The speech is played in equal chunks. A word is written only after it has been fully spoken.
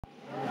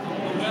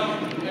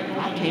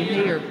came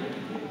here.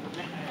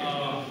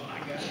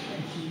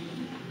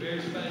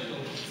 Very special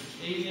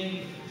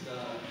evening. It's an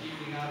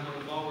evening I've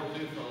looked forward to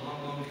for a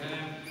long, long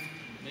time.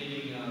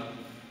 Meeting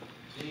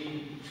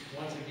Gene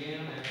once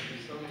again after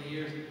so many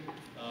years.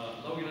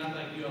 Logan, I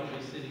think you ought to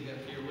be sitting up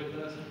here with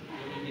us.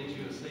 Let me get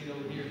you a seat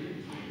over here.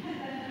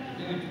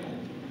 You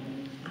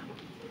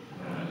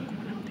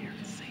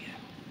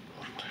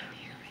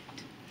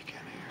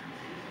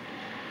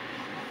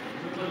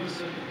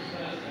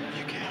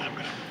can. I'm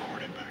going to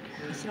record it back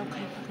here. Is it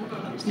okay?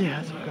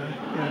 Yeah, it's okay.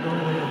 Yeah, go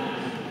ahead.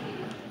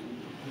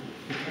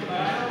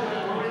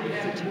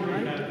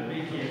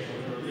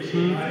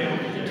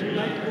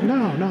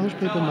 No, there's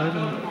people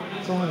moving.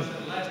 Go ahead.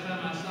 The last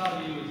time I saw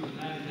you was in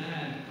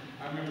 '99.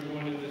 I remember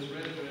going to this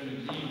restaurant and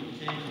Gene was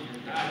changing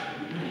your diaper.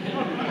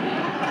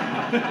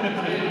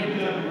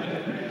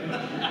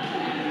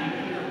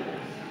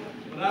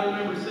 But I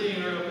remember seeing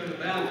her up in the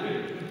balcony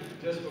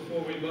just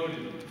before we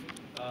voted.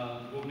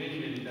 Well,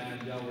 many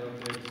times y'all were up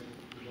there. It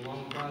was a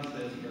long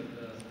process, but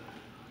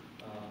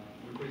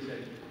we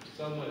appreciate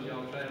so much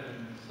y'all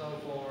traveling so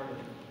far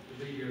to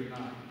be here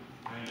tonight.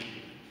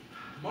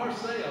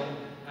 Marcel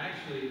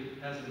actually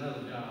has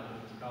another job.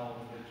 It's called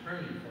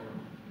attorney for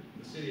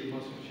the city of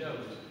Muscle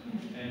Shoals.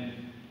 And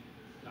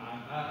I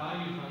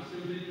use my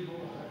Susie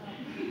board.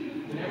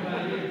 Can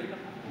everybody hear?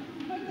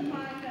 Put the mic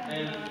up.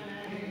 And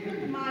Put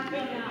the mic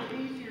up, it's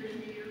easier to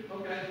hear.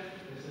 okay.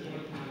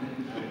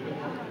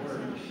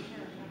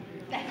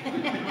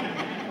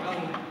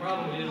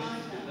 Problem is,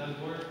 it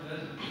doesn't work,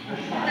 does it?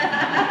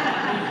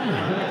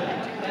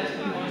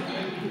 Testing 1,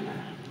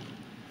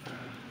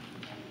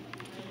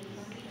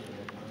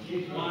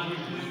 2. 1,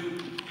 2.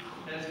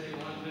 Testing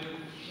 1, 2.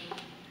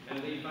 And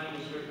the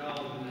famous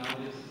recall, and I'll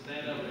just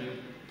stand up here.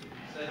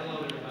 Say hello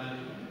to everybody.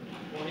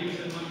 Well, he was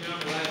in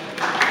Montgomery last week.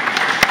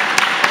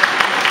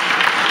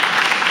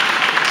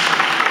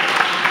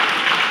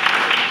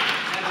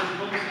 Had this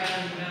book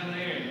signing down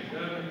there, and the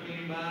governor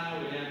came by.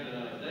 We had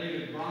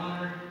David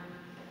Bronner.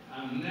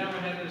 I've never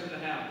had this to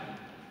happen.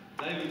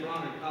 David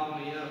Bronner called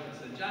me up and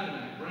said, "Johnny,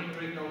 man, bring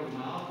Rick over to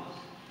my office."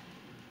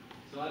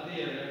 So I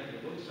did after the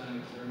book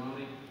signing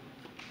ceremony.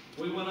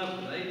 We went up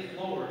to the 8th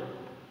floor.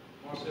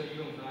 Marcel,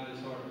 you're going to find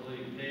this hard to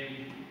believe, okay?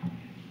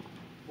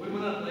 We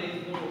went up to the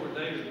 8th floor where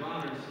David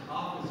Bronner's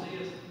office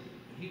is,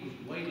 and he was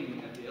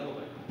waiting at the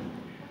elevator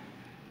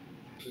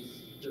to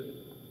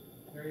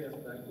carry us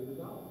back to his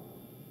office.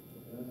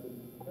 And I said,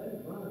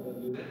 "David Bronner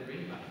doesn't do that for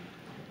anybody."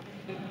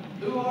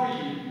 Who are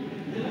you?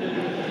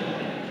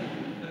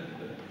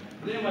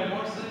 But anyway,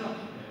 Marcel,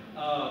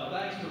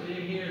 thanks for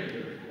being here.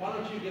 Why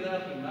don't you get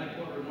up and make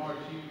what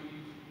remarks you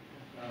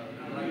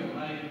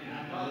made,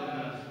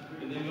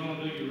 and then go and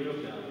do your real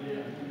job. Yeah.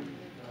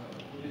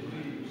 As we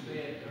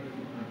said,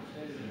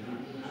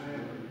 I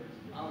have an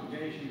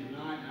obligation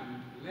tonight. I'm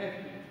left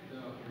it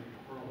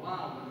for a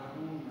while, but I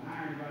don't want to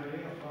hire anybody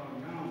else while I'm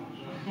gone.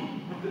 So.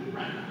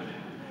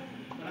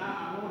 But I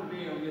want to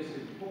be on this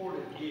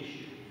important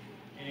issue,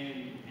 and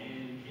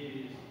it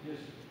is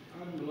just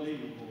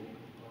unbelievable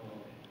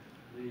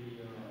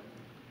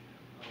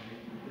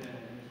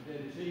that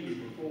it's even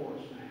before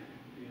us now.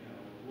 You know,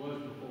 it was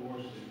before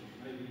us, and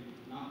maybe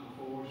not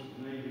before us,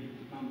 and maybe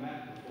to come back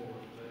before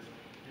us.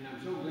 And I'm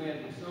so glad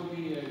that so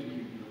many of you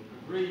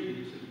agreed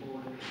to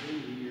support to be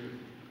here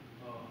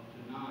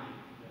tonight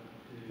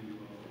to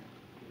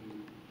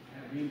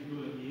have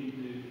input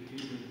into the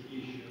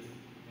issue.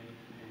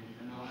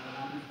 And I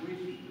just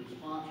wish the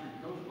sponsor and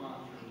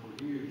co-sponsor were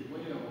here as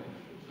well,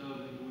 so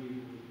that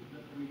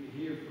we could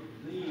hear from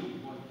them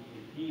what the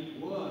intent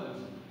was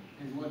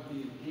and what the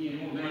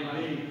intent may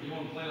be. You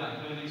want to play like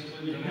Clint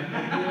Eastwood?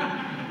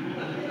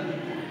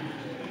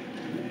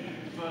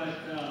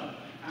 But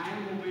I am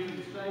going to be able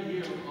to stay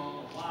here a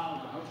while,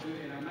 I hope to,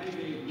 and I may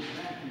be able to get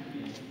back and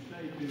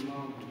stay too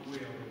long as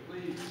well. But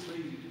please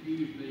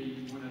excuse me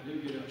when I do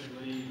get up to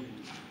leave, and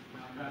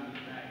I'll try to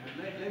get back. But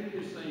let me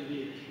just say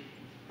this.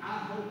 I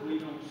hope we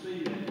don't see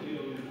that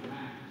bill in the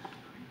house.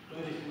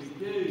 But if we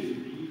do,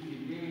 you can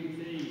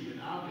guarantee that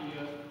I'll be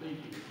up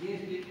speaking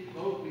against it,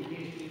 voting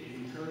against it, and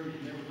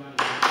encouraging everybody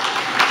to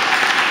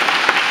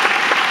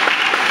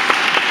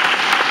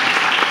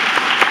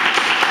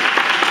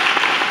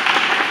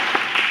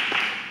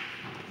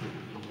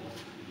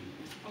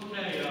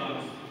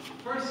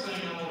first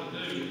thing I want to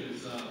do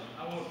is I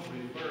want to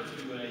refer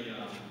to a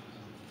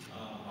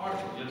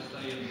article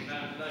yesterday in the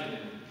Times Daily.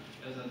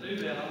 As I do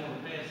that, I want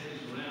to pass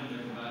this around to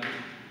everybody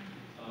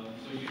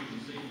so you can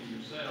see for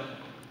yourself.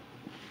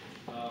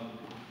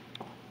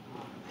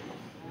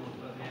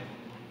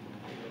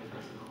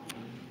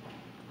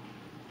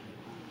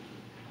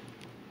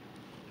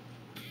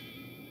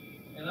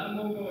 And I'm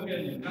going to go ahead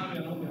and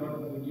comment on the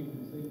article and you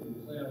can see for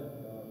yourself.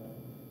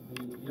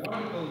 The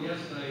article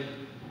yesterday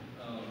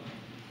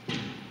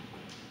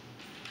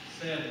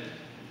said,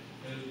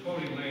 and it's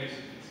quoting Larry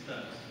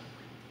Stutt,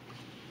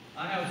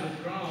 "I have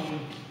withdrawn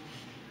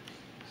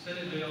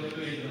Senate Bill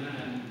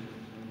 289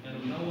 and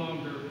am no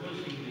longer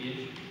pushing the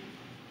issue."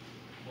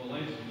 Well,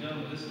 ladies and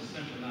gentlemen, this is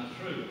simply not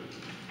true.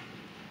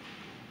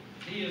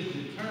 He is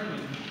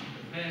determined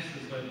to pass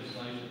this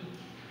legislation.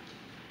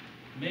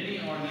 Many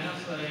are now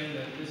saying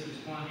that this is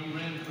why he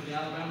ran for the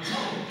Alabama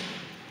Congress.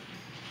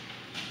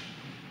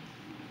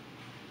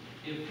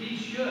 If he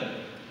should,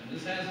 and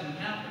this hasn't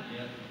happened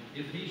yet,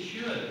 if he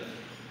should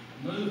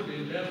move to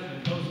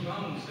indefinitely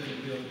postpone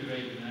Senate Bill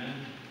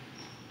 289,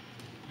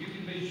 you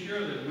can be sure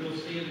that we'll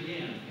see it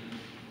again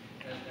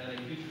at a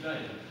future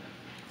date.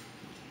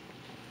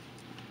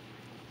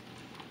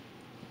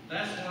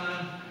 That's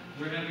why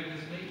we're having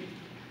this meeting.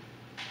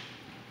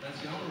 That's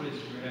the only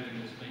reason we're having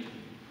this meeting.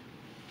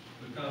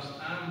 Because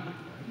I'm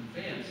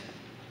convinced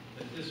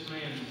that this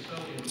man is so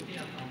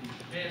intent on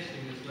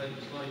passing this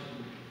legislation,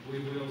 we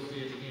will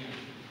see it again.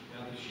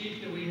 Now, the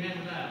sheet that we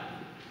handed out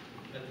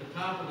at the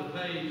top of the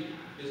page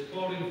is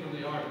quoting from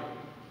the article.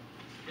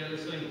 Get a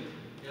single,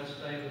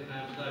 yesterday and the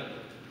Times Daily.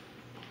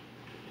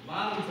 The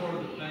bottom part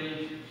of the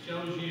page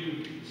shows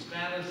you the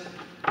status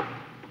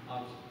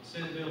of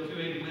Senate Bill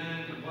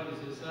 289, and what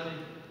does it say?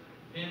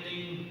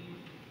 Pending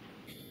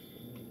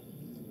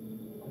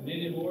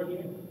committee of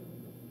origin.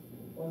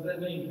 What does that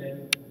mean,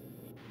 Ken?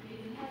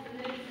 It hasn't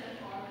moved so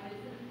far, but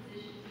it's in a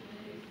position to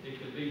move. It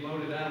could be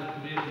voted out of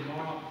committee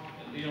tomorrow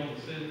and be on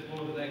the Senate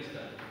floor the next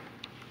day.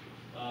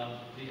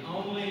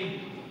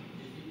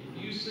 If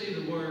you see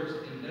the words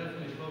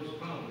indefinitely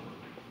postponed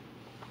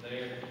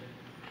there,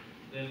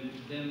 then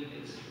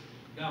it's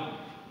gone.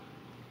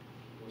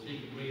 Of course, he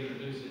could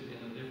reintroduce it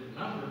in a different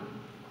number,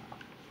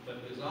 but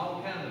there's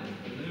all kind of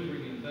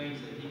maneuvering and things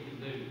that he can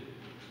do.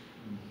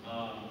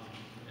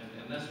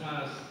 And that's why,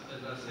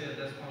 as I said,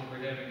 that's why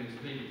we're having this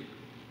meeting.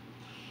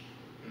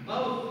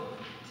 Both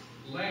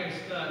Larry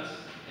Stutt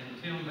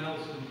and Tim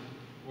Nelson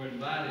were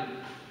invited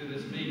to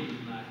this meeting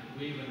tonight.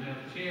 We even have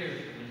chairs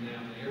for them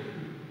down there.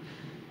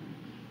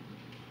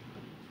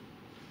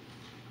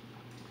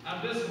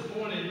 I'm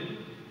disappointed,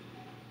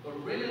 but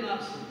really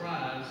not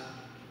surprised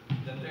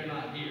that they're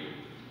not here.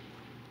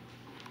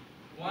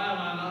 Why am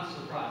I not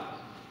surprised?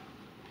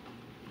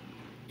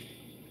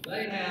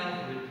 They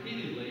have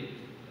repeatedly,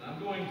 and I'm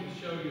going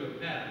to show you a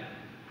pattern,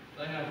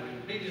 they have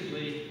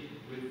repeatedly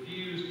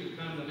refused to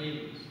come to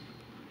meetings.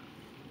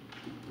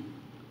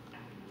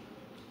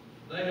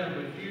 They have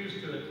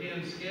refused to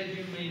attend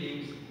scheduled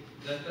meetings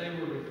that they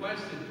were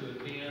requested to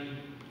attend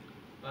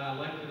by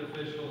elected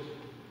officials,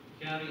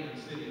 county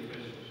and city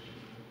officials.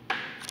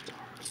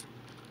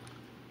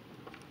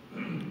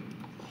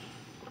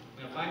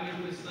 Now, if I can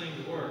get this thing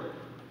to work,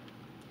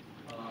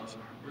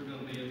 we're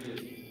going to be in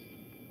business.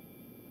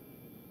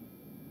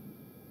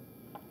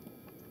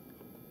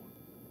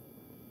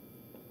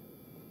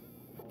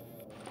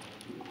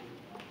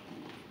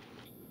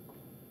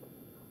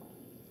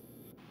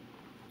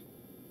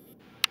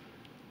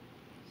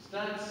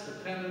 Stutt's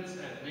attendance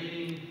at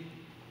meetings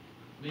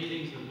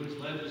in which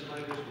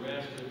legislators were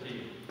asked to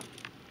attend.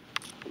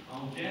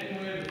 On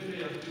January the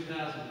 5th,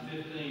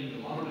 2015,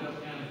 the Lauderdale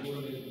County Board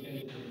of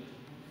Education,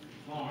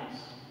 Florence,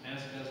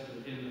 asked us to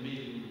attend the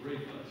meeting to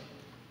brief us,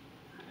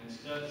 and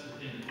Stutt's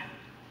attended.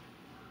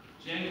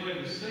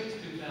 January the 6th,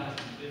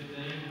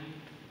 2015,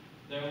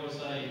 there was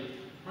a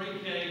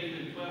pre-K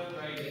through 12th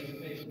grade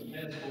education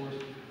task force.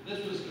 This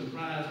was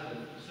comprised of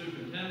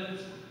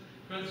superintendents,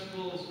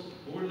 principals,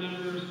 board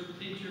members,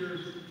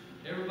 teachers,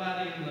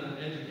 everybody in the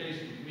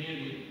education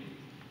community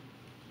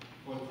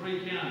for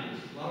 3 counties,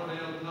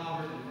 Lauderdale,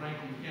 Calvert, and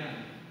Franklin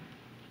County.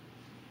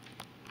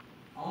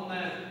 On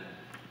that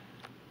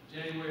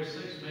January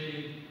 6th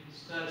meeting,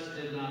 Stutts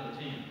did not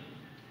attend.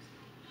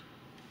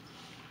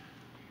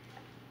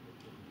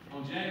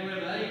 On January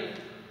the 8th,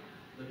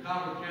 the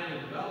Calvert County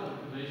Development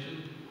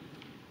Commission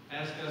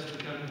asked us to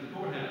come to the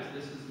courthouse.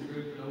 This is the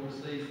group that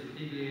oversees the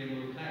TVA and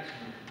little tax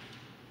money.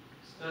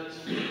 Stutts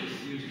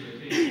refused to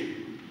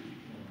attend.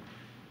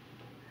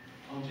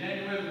 On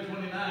January the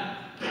 29th,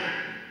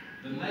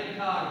 the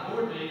NACOG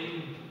board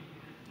meeting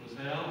was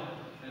held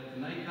at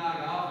the NACOG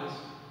office.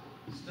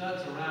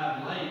 Stutts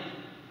arrived late,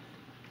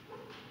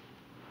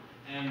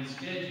 and the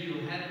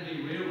schedule had to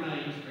be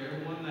rearranged for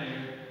everyone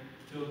there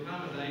to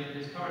accommodate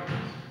his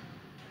tardiness.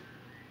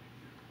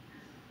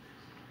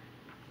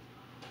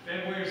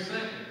 February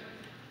 2nd,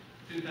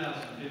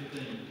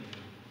 2015,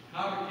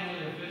 Calvert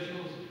County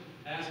officials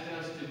asked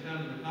us to come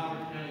to the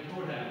Calvert County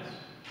Courthouse.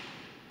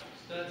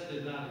 Stutts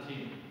did not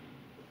attend.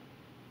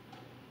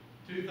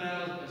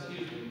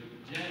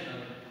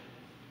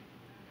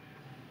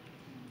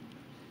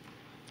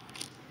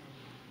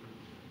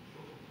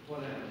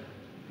 What happened?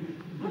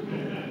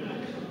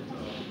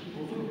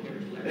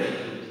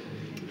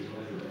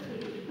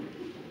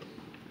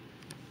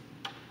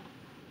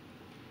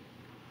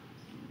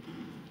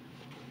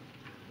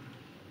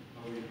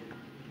 Are we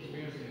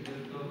experiencing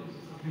difficulties?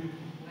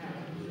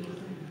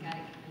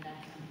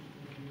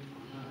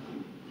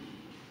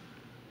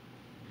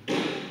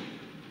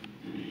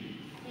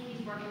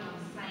 He's working on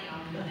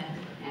sound, but that's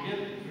what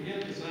happened. Forget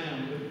the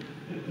sound.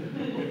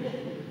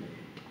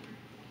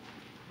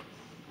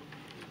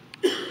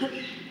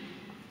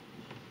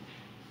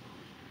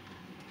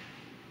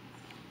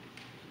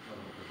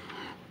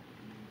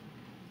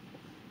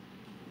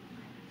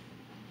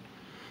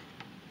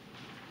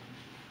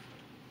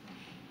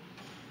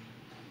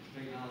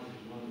 technology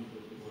is wonderful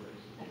if it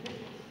works.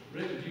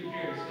 Rick, would you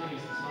care to sing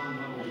us the song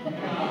while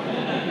we